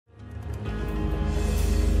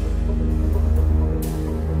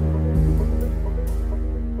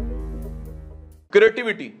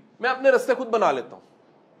Creativity, मैं अपने रास्ते खुद बना लेता हूं,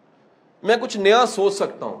 मैं कुछ नया सोच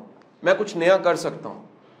सकता हूं, मैं कुछ नया कर सकता हूं।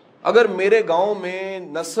 अगर मेरे गांव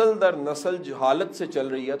में नस्ल दर नस्ल जहालत से चल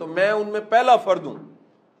रही है तो मैं उनमें पहला फर्द हूं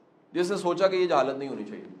जिसने सोचा कि ये जहालत नहीं होनी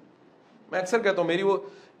चाहिए। मैं अक्सर कहता हूं, मेरी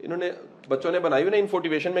वो इन्होंने बच्चों ने बनाई हुई ना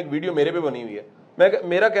इन्फोटिवेशन में एक वीडियो मेरे पे बनी हुई है।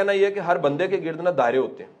 मेरा कहना यह है कि हर बंदे के गिर्द ना दायरे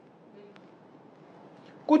होते हैं,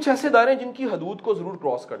 कुछ ऐसे दायरे जिनकी हदूद को जरूर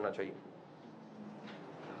क्रॉस करना चाहिए।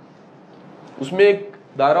 उसमें एक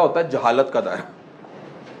दायरा होता है जहालत का दायरा,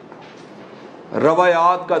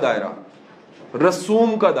 रवायात का दायरा,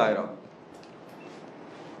 रसूम का दायरा।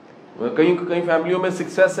 कई कई फैमिलियों में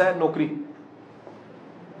सक्सेस है नौकरी,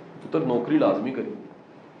 तो नौकरी लाजमी करी,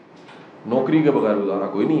 नौकरी के बगैर गुजारा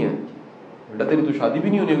कोई नहीं है। बेटा तेरी तो शादी भी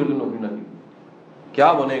नहीं होनी अगर तू नौकरी ना की,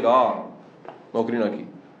 क्या बनेगा नौकरी ना की।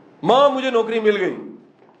 मां मुझे नौकरी मिल गई,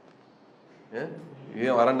 ये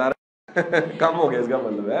हमारा नारा कम हो गया, इसका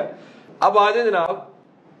मतलब है। अब आ जाए जनाब,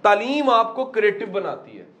 तालीम आपको क्रिएटिव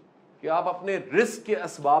बनाती है कि आप अपने रिस्क के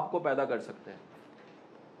असबाब को पैदा कर सकते हैं।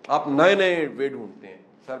 आप नए नए वे ढूंढते हैं,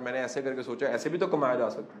 सर मैंने ऐसे करके सोचा ऐसे भी तो कमाया जा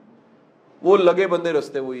सकता है। वो लगे बंदे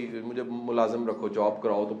रस्ते वही, मुझे मुलाजिम रखो, जॉब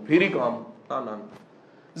कराओ तो फिर ही काम, ना।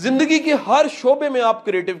 जिंदगी के हर शोबे में आप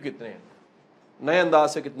क्रिएटिव कितने हैं, नए अंदाज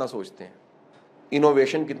से कितना सोचते हैं,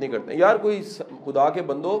 इनोवेशन कितनी करते हैं। यार कोई खुदा के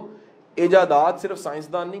बंदो इजादात सिर्फ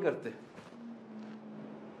साइंसदान नहीं करते,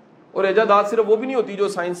 और इजादात सिर्फ वो भी नहीं होती जो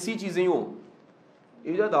साइंसी चीजें हो,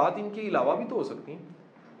 इजादात इनके अलावा भी तो हो सकती हैं।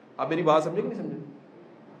 आप मेरी बात समझे कि नहीं समझे?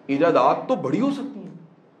 इजादात तो बड़ी हो सकती हैं,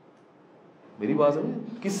 मेरी बात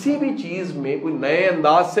समझे। किसी भी चीज में कोई नए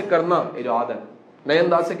अंदाज से करना इजाद है, नए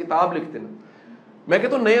अंदाज से किताब लिख देना, मैं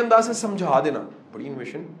कहता हूं नए अंदाज से समझा देना, बड़ी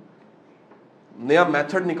इनोवेशन, नया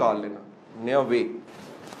मेथड निकाल लेना, नया वे।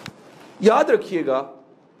 याद रखिएगा,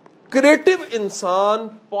 क्रिएटिव इंसान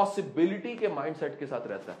पॉसिबिलिटी के माइंडसेट के साथ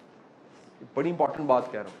रहता है। बड़ी इंपॉर्टेंट बात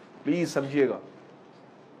कह रहा हूं, प्लीज समझिएगा।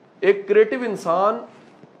 एक क्रिएटिव इंसान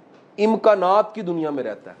इम्कानात की दुनिया में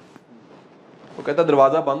रहता है। वो कहता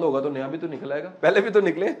दरवाजा बंद होगा तो नया भी तो निकल आएगा, पहले भी तो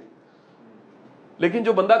निकले। लेकिन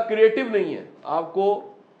जो बंदा क्रिएटिव नहीं है,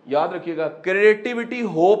 आपको याद रखिएगा, क्रिएटिविटी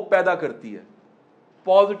होप पैदा करती है,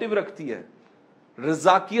 पॉजिटिव रखती है,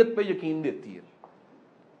 रजाकियत पे यकीन देती है।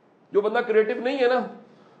 जो बंदा क्रिएटिव नहीं है ना,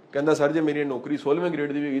 कहता सर जी मेरी नौकरी 16वें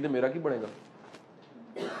ग्रेड दी हुई तो मेरा की बनेगा,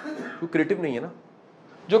 तो क्रिएटिव नहीं है ना।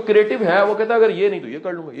 जो क्रिएटिव है वो कहता अगर ये नहीं तो ये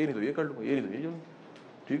कर लूंगा, ये नहीं तो ये कर लूंगा, ये नहीं तो ये करूंगा,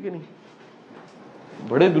 ठीक है नहीं।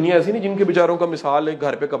 बड़े दुनिया ऐसी नहीं जिनके बेचारों का मिसाल है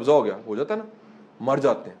घर पे कब्जा हो गया, हो जाता है ना, मर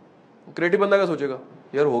जाते हैं। क्रिएटिव बंदा क्या सोचेगा,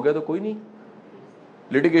 यार हो गया तो कोई नहीं,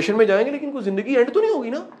 लिटिगेशन में जाएंगे लेकिन कोई जिंदगी एंड तो नहीं होगी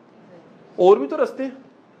ना, और भी तो रास्ते हैं।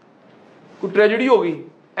 कोई ट्रेजेडी होगी,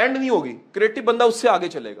 एंड नहीं होगी। क्रिएटिव बंदा उससे आगे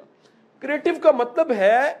चलेगा। क्रिएटिव का मतलब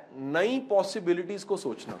है नई पॉसिबिलिटीज को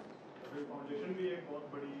सोचना।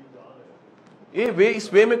 ये वे,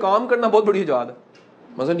 इस वे में काम करना बहुत बड़ी इजाद है।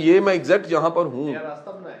 मसलन ये मैं एग्जैक्ट जहां पर हूं,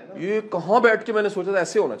 ये कहां बैठ के मैंने सोचा था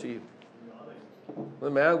ऐसे होना चाहिए।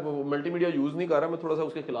 मैं मल्टीमीडिया यूज नहीं कर रहा, मैं थोड़ा सा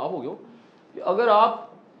उसके खिलाफ हो गया हूं। अगर आप,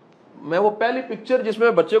 मैं वो पहली पिक्चर जिसमें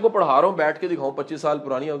मैं बच्चे को पढ़ा रहा हूं बैठ के दिखाऊं 25 साल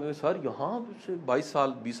पुरानी, सर यहाँ से 22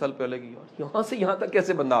 साल 20 साल पहले की, यहां से यहां तक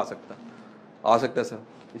कैसे बंदा आ सकता है सर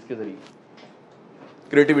इसके जरिए।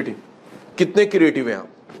 क्रिएटिविटी, कितने क्रिएटिव हैं आप,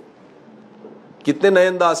 कितने नए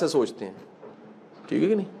अंदाज से सोचते हैं, ठीक है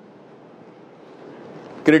कि नहीं।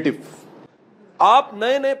 क्रिएटिव, आप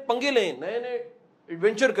नए नए पंगे लें, नए नए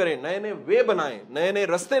एडवेंचर करें, नए नए वे बनाएं, नए नए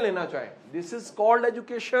रास्ते लेना चाहें, this is called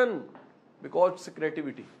education, because it's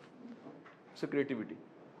creativity. Creativity,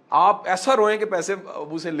 आप ऐसा रोएं कि पैसे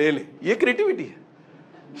अबू से ले लें, ये क्रिएटिविटी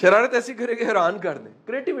है। शरारत ऐसी करें कि हैरान कर दें,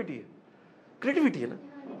 क्रिएटिविटी है। क्रिएटिविटी है ना।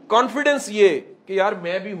 कॉन्फिडेंस ये कि यार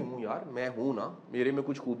मैं भी हूं, यार मैं हूं ना, मेरे में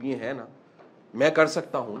कुछ खूबियां हैं ना, मैं कर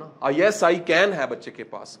सकता हूं ना, यस आई कैन है बच्चे के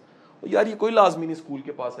पास। यार ये कोई लाजमी नहीं स्कूल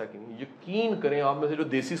के पास है कि नहीं। यकीन करें, आप में से जो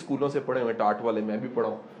देसी स्कूलों से पढ़े हुए टाट वाले, मैं भी पढ़ा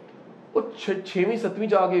हूं, वो 6वीं 7वीं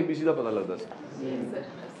जाके एबीसी का पता लगता है,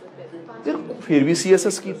 फिर भी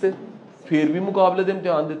CSS कीते, फिर भी मुकाबले दे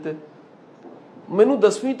इम्तिहान देते। मैनू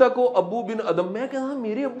 10वीं तक वो अबू बिन अदम, मैं कहा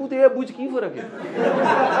मेरे अबू ते अबू च की फर्क है।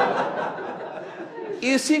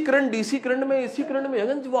 AC करंट DC करंट में AC करंट में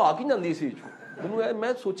है जवाब ही जाती सी।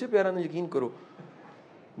 मैं सोचे प्यारा ने, यकीन करो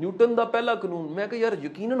न्यूटन का पहला कानून, मैं कहा यार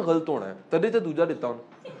यकीनन गलत होना है, तदे तो दूजा दिता हूं,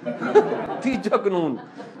 तीजा कानून,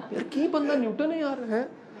 यार की बंदा न्यूटन है यार, है।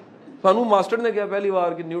 सानू मास्टर ने कहा पहली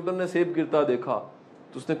बार कि न्यूटन ने सेब गिरता देखा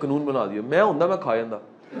तो उसने कानून बना दिया। मैं होंदा मैं खा जांदा,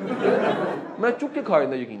 मैं चुक के खा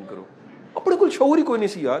जांदा, यकीन करो। अपने कोल शऊर ही कोई नहीं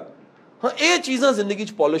सी यार। हाँ ये चीज़ां जिंदगी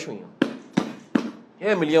च पॉलिश हुई,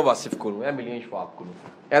 ये मिलियां वासिफ को, ये मिलियां इशफाक को,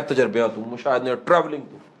 ये तजर्बियां तू, मुशाहिदे, ट्रैवलिंग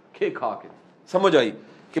तू, खे खा के समझ आई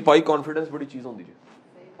कि भाई कॉन्फिडेंस बड़ी चीज होती है।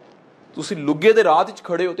 ਤੁਸੀਂ ਲੁੱਗੇ ਦੇ ਰਾਹ 'ਚ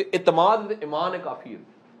ਖੜੇ ਹੋ ਤੇ ਇਤਮਾਦ ਤੇ ਈਮਾਨ ਹੈ ਕਾਫੀ ਹੈ।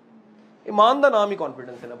 ਈਮਾਨ ਦਾ ਨਾਮ ਹੀ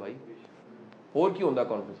ਕੌਨਫੀਡੈਂਸ ਹੈ ਨਾ ਭਾਈ, ਹੋਰ ਕੀ ਹੁੰਦਾ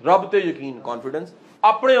ਕੌਨਫੀਡੈਂਸ? ਰੱਬ ਤੇ ਯਕੀਨ ਕੌਨਫੀਡੈਂਸ,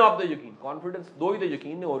 ਆਪਣੇ ਆਪ ਤੇ ਯਕੀਨ ਕੌਨਫੀਡੈਂਸ, ਦੋ ਹੀ ਤੇ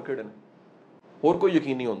ਯਕੀਨ ਨੇ, ਹੋਰ ਕਿਹੜੇ ਨੇ? ਹੋਰ ਕੋਈ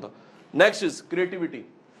ਯਕੀਨ नहीं होता। Next is creativity.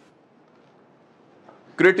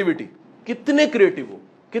 क्रिएटिविटी, कितने क्रिएटिव हो,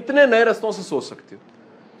 कितने नए रस्तों से सोच सकते हो,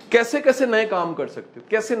 कैसे कैसे नए काम कर सकते हो,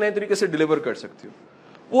 कैसे नए तरीके से डिलीवर कर सकते हो।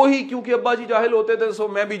 वही क्योंकि अब्बा जी जाहिल होते थे सो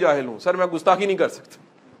मैं भी जाहिल हूं, सर मैं गुस्ताखी नहीं कर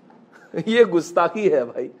सकता। ये गुस्ताखी है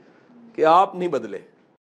भाई कि आप नहीं बदले।